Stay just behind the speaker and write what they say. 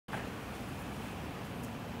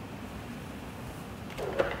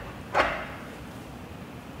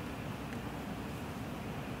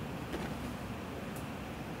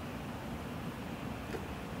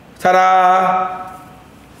Ta-da!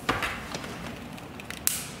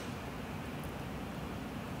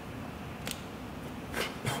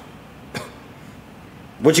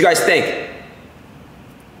 What you guys think?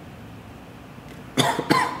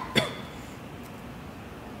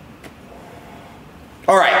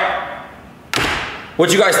 All right.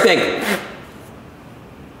 What you guys think?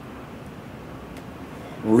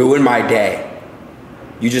 Ruin my day.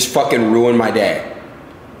 You just fucking ruined my day.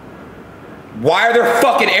 Why are there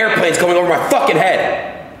fucking airplanes going over my fucking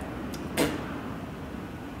head?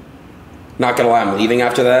 Not gonna lie, I'm leaving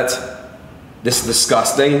after that. This is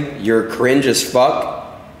disgusting. You're cringe as fuck.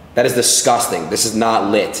 That is disgusting. This is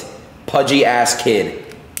not lit. Pudgy ass kid.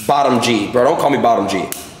 Bottom G. Bro, don't call me Bottom G.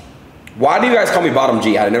 Why do you guys call me Bottom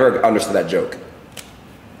G? I never understood that joke.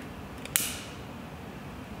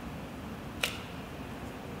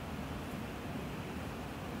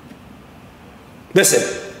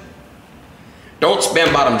 Listen. Don't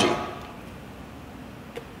spam Bottom G.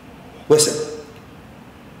 Listen.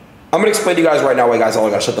 I'm gonna explain to you guys right now why you guys all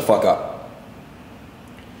gotta shut the fuck up.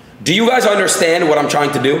 Do you guys understand what I'm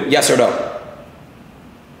trying to do? Yes or no?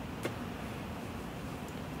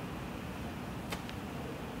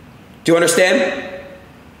 Do you understand?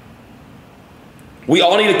 We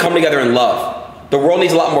all need to come together in love. The world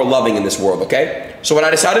needs a lot more loving in this world, okay? So what I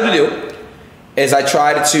decided to do is I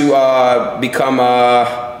tried to become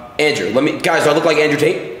Andrew. Guys, do I look like Andrew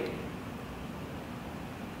Tate?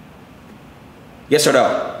 Yes or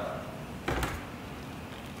no?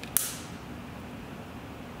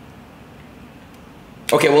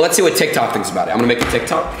 Okay, well, let's see what TikTok thinks about it. I'm gonna make a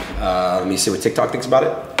TikTok. Let me see what TikTok thinks about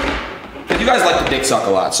it. Because you guys like to dick suck a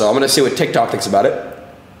lot, so I'm gonna see what TikTok thinks about it.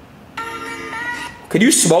 Could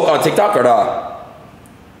you smoke on TikTok or not?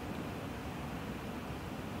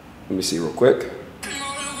 Let me see real quick.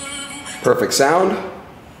 Perfect sound.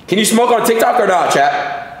 Can you smoke on TikTok or not,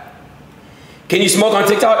 chat? Can you smoke on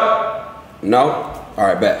TikTok? No? All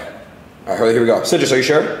right, bet. All right, here we go. Citrus, are you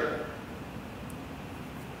sure?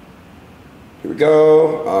 Here we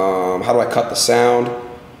go. How do I cut the sound?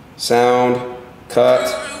 Sound, cut.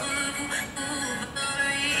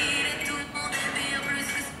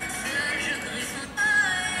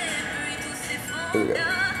 Here we go.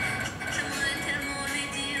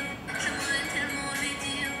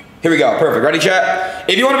 Here we go. Perfect. Ready, chat?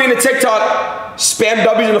 If you want to be in the TikTok, spam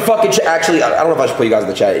W's in the fucking chat. Actually, I don't know if I should put you guys in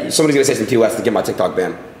the chat. Somebody's gonna say some TOS to get my TikTok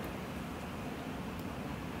banned.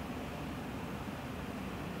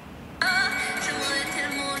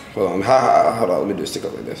 Hold on, hold on, let me do a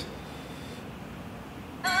TikTok like this.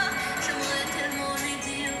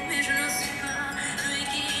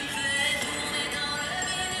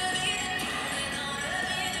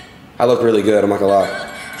 I look really good, I'm not gonna lie.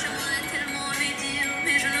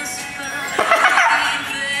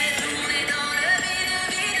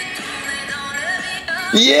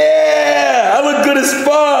 Yeah, I look good as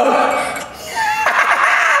fuck.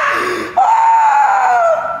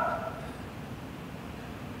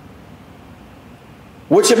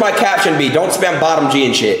 What should my caption be? Don't spam Bottom G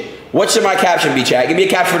and shit. What should my caption be, chat? Give me a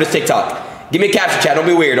caption for this TikTok. Give me a caption, chat. Don't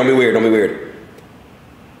be weird, don't be weird, don't be weird.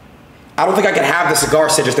 I don't think I can have the cigar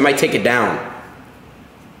citrus. They might take it down.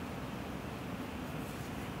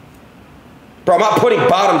 Bro, I'm not putting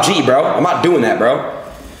Bottom G, bro. I'm not doing that, bro.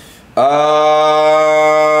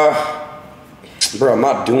 Bro, I'm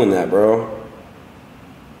not doing that, bro.